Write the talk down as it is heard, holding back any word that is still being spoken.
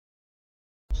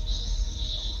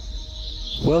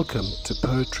Welcome to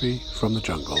Poetry from the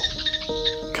Jungle.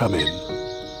 Come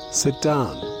in, sit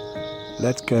down,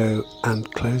 let go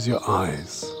and close your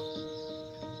eyes.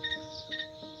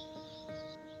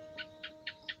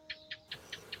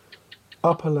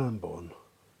 Upper Lambourne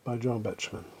by John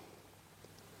Betjeman.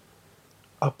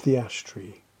 Up the ash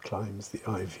tree climbs the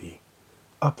ivy,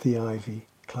 up the ivy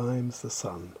climbs the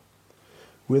sun.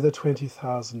 With a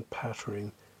 20,000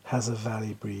 pattering has a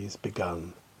valley breeze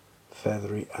begun.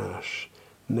 Feathery ash,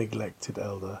 neglected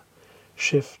elder,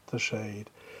 shift the shade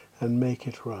and make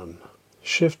it run.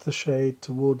 Shift the shade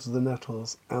towards the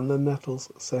nettles, and the nettles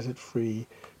set it free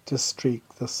to streak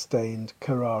the stained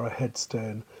Carrara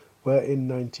headstone where in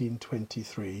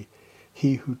 1923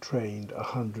 he who trained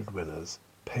 100 winners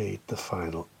paid the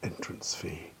final entrance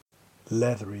fee.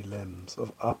 Leathery limbs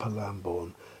of Upper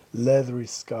Lambourne, leathery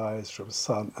skies from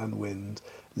sun and wind,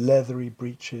 leathery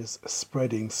breeches,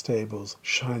 spreading stables,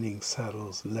 shining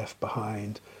saddles left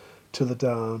behind, to the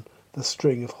down the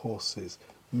string of horses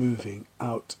moving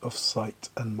out of sight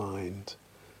and mind.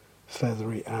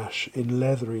 Feathery ash in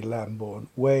leathery Lambourne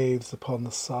waves upon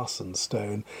the sarsen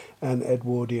stone, and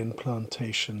Edwardian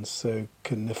plantations so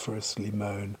coniferously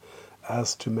mown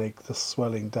as to make the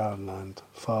swelling downland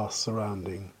far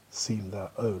surrounding seem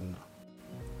their own.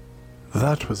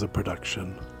 That was a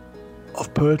production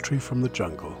of Poetry from the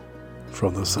Jungle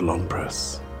from the Salon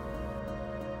Press.